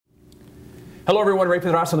Hello everyone, Ray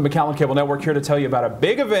Pedraza on the McAllen Cable Network here to tell you about a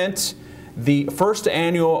big event, the first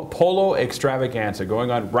annual Polo Extravaganza going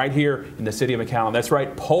on right here in the city of McAllen. That's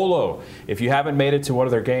right, polo. If you haven't made it to one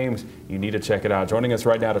of their games, you need to check it out. Joining us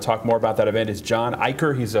right now to talk more about that event is John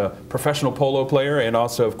Eicher. He's a professional polo player, and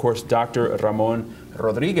also, of course, Dr. Ramon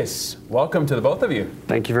Rodriguez. Welcome to the both of you.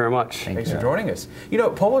 Thanks very much. Thanks for joining us. You know,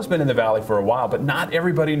 polo's been in the Valley for a while, but not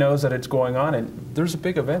everybody knows that it's going on, and there's a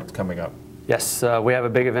big event coming up. Yes, we have a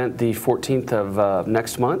big event the 14th of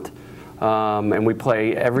next month, and we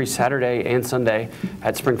play every Saturday and Sunday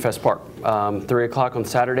at Springfest Park, 3 o'clock on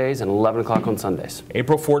Saturdays and 11 o'clock on Sundays.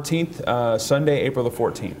 April 14th, Sunday, April the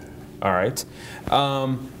 14th. All right.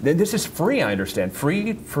 Then this is free, I understand.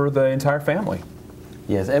 Free for the entire family.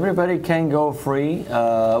 Yes, everybody can go free.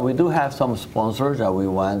 We do have some sponsors that we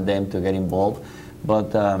want them to get involved,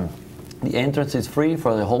 but the entrance is free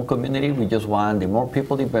for the whole community. We just want the more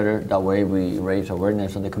people, the better. That way we raise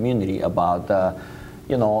awareness in the community about,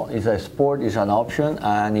 you know, it's a sport, it's an option,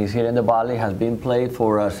 and it's here in the Valley, has been played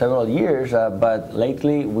for several years, but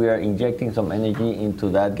lately we are injecting some energy into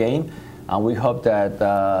that game, and we hope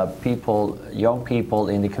that people, young people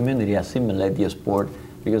in the community assimilate the sport,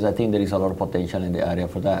 because I think there is a lot of potential in the area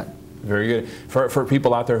for that. Very good. For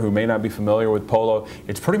people out there who may not be familiar with polo,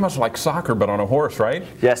 it's pretty much like soccer, but on a horse, right?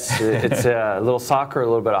 Yes, it's a little soccer, a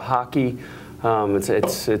little bit of hockey.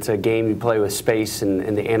 It's a game you play with space,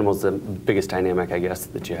 and the animal's the biggest dynamic, I guess,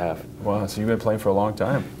 that you have. Wow, so you've been playing for a long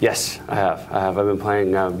time. Yes, I have. I've been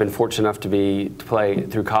playing. I've been fortunate enough to play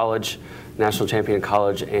through college, national champion in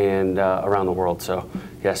college, and around the world. So,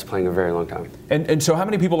 yes, playing a very long time. And so how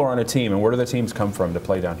many people are on a team, and where do the teams come from to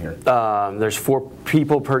play down here? There's 4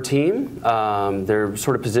 people per team. They're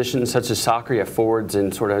sort of positions such as soccer. You have forwards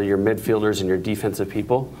and sort of your midfielders and your defensive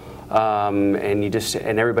people.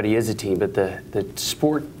 And everybody is a team, but the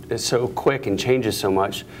sport is so quick and changes so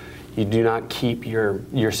much, you do not keep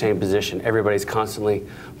your same position. Everybody's constantly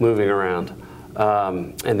moving around.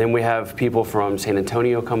 And then we have people from San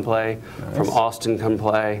Antonio come play, nice. From Austin come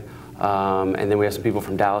play, and then we have some people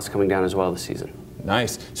from Dallas coming down as well this season.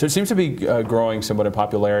 Nice. So it seems to be growing somewhat in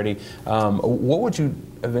popularity. What would you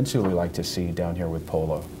eventually like to see down here with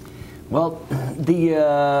polo? Well,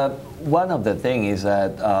 one of the things is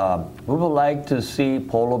that we would like to see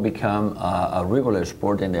polo become a regular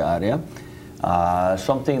sport in the area.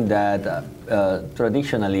 Something that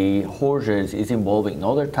traditionally horses is involved in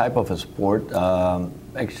other type of a sport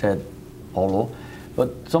except polo.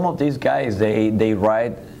 But some of these guys, they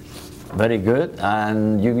ride very good,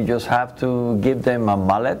 and you just have to give them a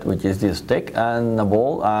mallet, which is the stick, and a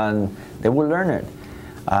ball, and they will learn it.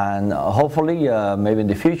 And hopefully, maybe in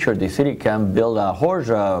the future, the city can build a horse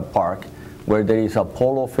park where there is a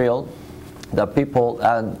polo field that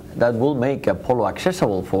that will make a polo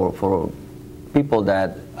accessible for people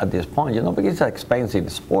that at this point, you know, because it's an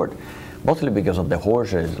expensive sport, mostly because of the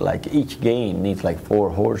horses. Like each game needs like 4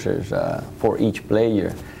 horses for each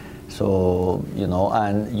player. So, you know,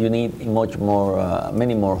 and you need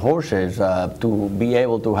many more horses to be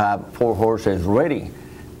able to have 4 horses ready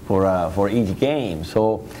for each game.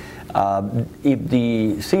 So if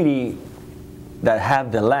the city that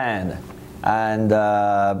have the land and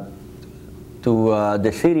the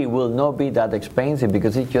city will not be that expensive,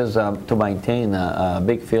 because it's just to maintain a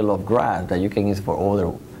big field of grass that you can use for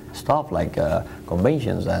other stuff like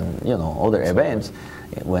conventions and, you know, other events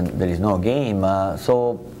when there is no game.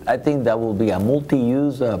 So I think that will be a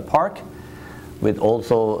multi-use park, with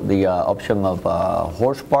also the option of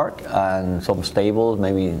horse park and some stables,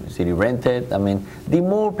 maybe city rented. I mean, the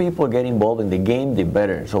more people get involved in the game, the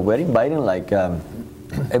better. So we're inviting like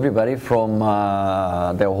everybody from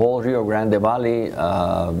the whole Rio Grande Valley,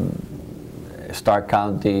 Stark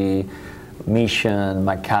County, Mission,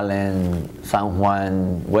 McAllen, San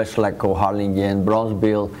Juan, Westlaco, Harlingen,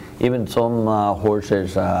 Bronzeville, even some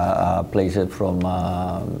horses places from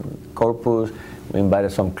Corpus. We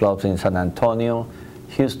invited some clubs in San Antonio,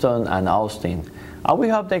 Houston, and Austin. We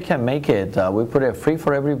hope they can make it. We put it free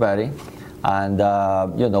for everybody. And,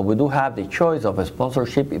 you know, we do have the choice of a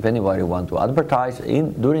sponsorship if anybody wants to advertise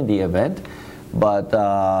during the event. But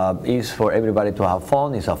it's for everybody to have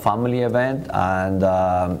fun. It's a family event, and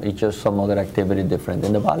it's just some other activity different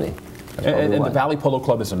in the Valley. And the Valley Polo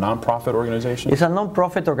Club is a non-profit organization? It's a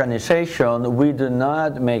non-profit organization. We do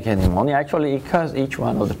not make any money. Actually, it costs each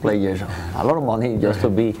one of the players a lot of money just to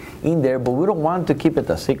be in there, but we don't want to keep it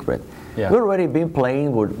a secret. Yeah. We've already been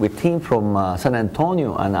playing with teams from San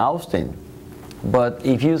Antonio and Austin. But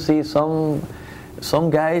if you see some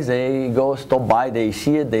guys, they go stop by, they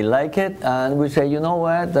see it, they like it, and we say, you know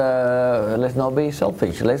what, let's not be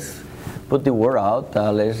selfish. Let's put the word out.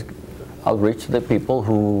 Let's outreach to the people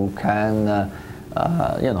who can,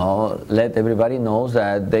 let everybody know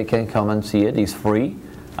that they can come and see it. It's free,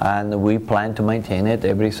 and we plan to maintain it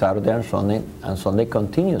every Saturday and Sunday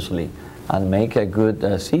continuously, and make a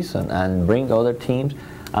good season and bring other teams,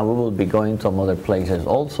 and we will be going to some other places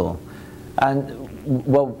also. And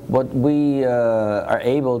what we are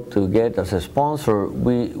able to get as a sponsor,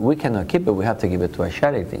 we cannot keep it. We have to give it to a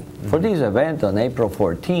charity. Mm-hmm. For this event on April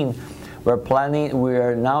 14, we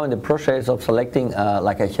are now in the process of selecting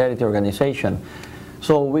like a charity organization.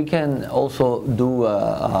 So we can also do,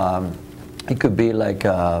 it could be like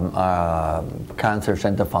a Cancer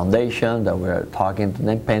Center Foundation that we're talking to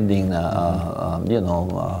them, pending,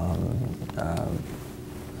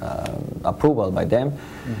 approval by them.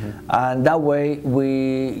 Mm-hmm. And that way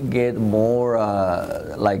we get more,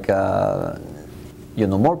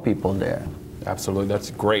 more people there. Absolutely,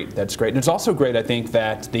 that's great. That's great, and it's also great. I think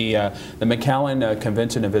that the McAllen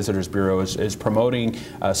Convention and Visitors Bureau is promoting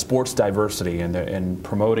sports diversity and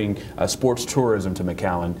promoting sports tourism to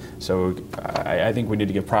McAllen. So I think we need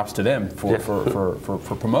to give props to them for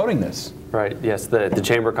promoting this. Right. Yes, the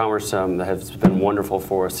Chamber of Commerce has been wonderful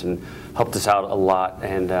for us and helped us out a lot,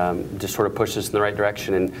 and just sort of pushed us in the right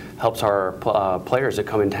direction and helps our players that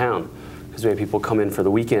come in town. Because we have people come in for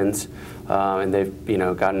the weekends, and they've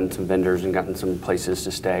gotten some vendors and gotten some places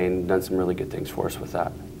to stay and done some really good things for us with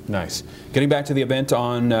that. Nice. Getting back to the event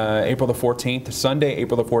on April the 14th, Sunday,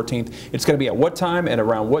 April the 14th. It's going to be at what time and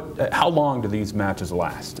around what? How long do these matches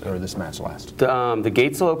last, or this match last? The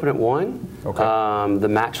gates will open at 1. Okay. The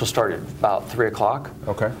match will start at about 3 o'clock.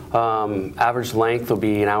 Okay. Average length will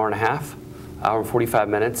be an hour and a half, hour and 45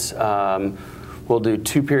 minutes. We'll do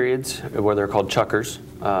 2 periods where they're called chukkers.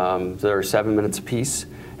 They're 7 minutes apiece,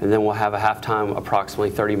 and then we'll have a halftime, approximately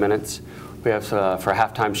 30 minutes. We have for a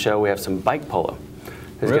halftime show, we have some bike polo.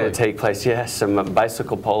 It's going to take place. Yes, some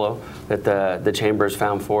bicycle polo that the Chamber has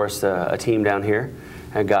found for us, a team down here,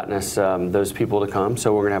 and gotten us those people to come.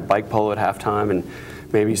 So we're going to have bike polo at halftime, and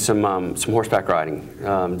maybe some horseback riding.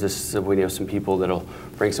 Just so we know some people that'll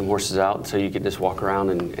bring some horses out, so you can just walk around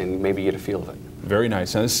and maybe get a feel of it. Very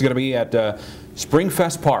nice. Now this is going to be at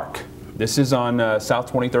Springfest Park. This is on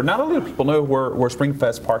South 23rd. Not a lot of people know where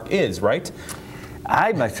Springfest Park is, right?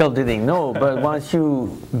 I myself didn't know, but once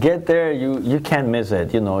you get there, you can't miss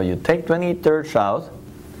it. You take 23rd South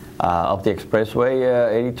of the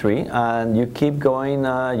Expressway 83, and you keep going.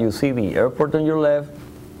 You see the airport on your left,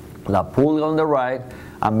 the pool on the right,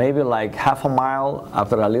 and maybe like half a mile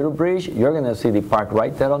after a little bridge, you're going to see the park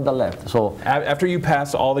right there on the left. So after you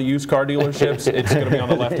pass all the used car dealerships, it's going to be on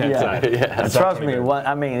the left-hand side. Yeah. Trust me,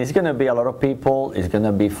 it's going to be a lot of people. It's going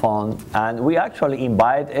to be fun, and we actually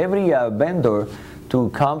invite every vendor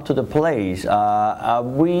to come to the place.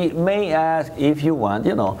 We may ask if you want,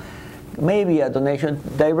 maybe a donation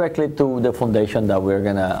directly to the foundation that we're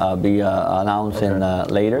going to be announcing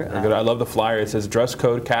later. I love the flyer. It says dress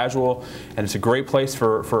code casual, and it's a great place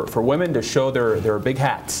for women to show their big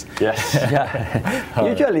hats. Yes. Yeah.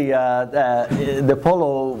 Usually the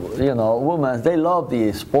polo, women, they love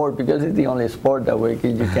the sport because it's the only sport that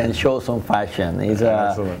you can show some fashion. It's,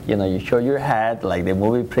 you show your hat like the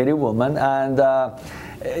movie Pretty Woman, and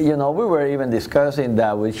we were even discussing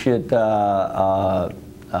that we should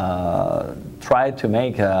try to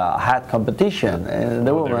make a hat competition, and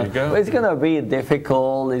the woman, it's going to be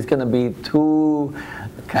difficult. It's going to be too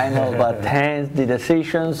kind of tense, the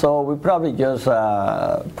decision. So we probably just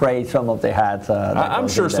praise some of the hats. I'm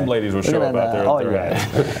sure some ladies will show up out there.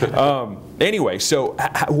 Anyway, so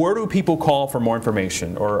where do people call for more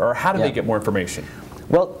information, or how do they get more information?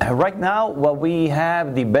 Well, right now, what we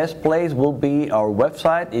have, the best place will be our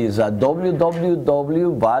website is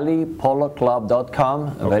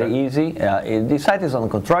www.valleypoloclub.com. Very easy. The site is on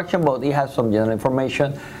construction, but it has some general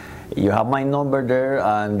information. You have my number there,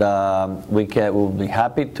 and we'll be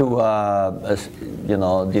happy to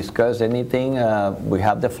discuss anything. We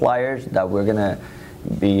have the flyers that we're gonna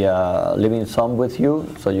be leaving some with you,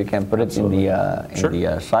 so you can put it in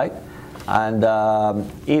the site. And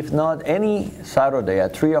if not, any Saturday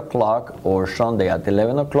at 3 o'clock or Sunday at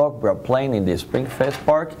 11 o'clock, we're playing in the Springfest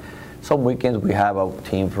Park. Some weekends we have a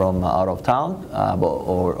team from out of town,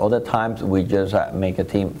 or other times we just make a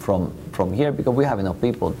team from here because we have enough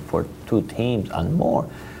people for 2 teams and more.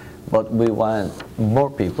 But we want more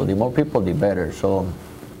people. The more people, the better. So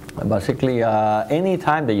basically, any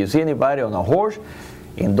time that you see anybody on a horse,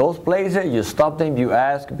 in those places, you stop them, you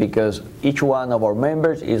ask, because each one of our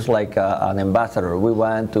members is like an ambassador. We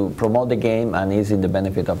want to promote the game, and it's in the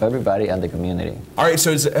benefit of everybody and the community. All right,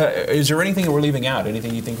 so is there anything that we're leaving out?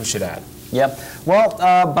 Anything you think we should add? Yep. Well,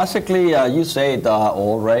 basically, you said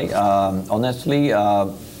all right. Honestly,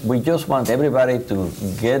 we just want everybody to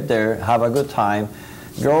get there, have a good time.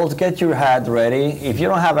 Girls, get your hat ready. If you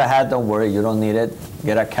don't have a hat, don't worry, you don't need it.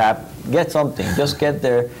 Get a cap, get something. Just get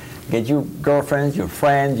there. Get your girlfriends, your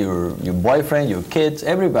friends, your boyfriend, your kids,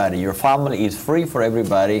 everybody. Your family is free for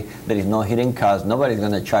everybody. There is no hidden cost. Nobody's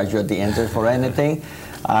going to charge you at the entrance for anything.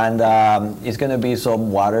 And it's going to be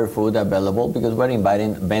some water, food available because we're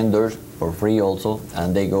inviting vendors for free also.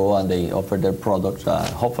 And they go and they offer their products.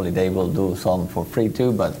 Hopefully they will do some for free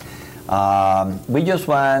too. But we just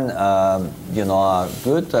want, you know, a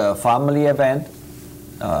good family event.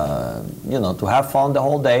 You know, to have fun the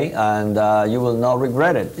whole day, and you will not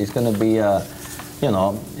regret it. It's going to be, you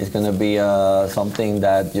know, it's going to be something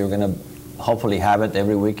that you're going to hopefully have it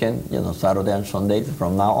every weekend, you know, Saturday and Sunday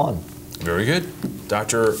from now on. Very good.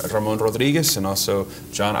 Dr. Ramon Rodriguez and also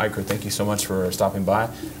John Eicher, thank you so much for stopping by.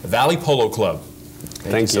 Valley Polo Club.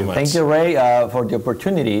 Thank you so much. Thank you, Ray, for the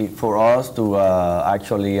opportunity for us to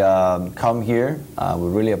actually come here. We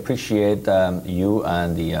really appreciate you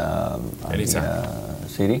and the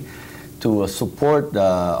city to support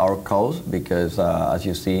our cause because, as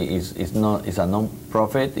you see, it's a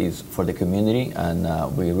non-profit. It's for the community,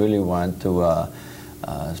 and we really want to,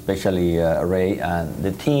 especially Ray and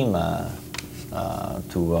the team,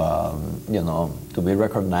 to you know, to be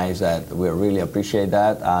recognized. That we really appreciate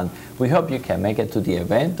that, and we hope you can make it to the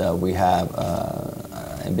event. We have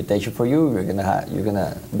an invitation for you. You're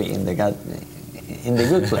gonna be in the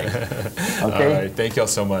good place. Okay. All right. Thank you all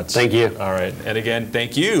so much. Thank you. All right. And again,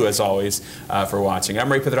 thank you as always for watching.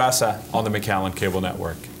 I'm Ray Pedraza on the McAllen Cable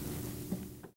Network.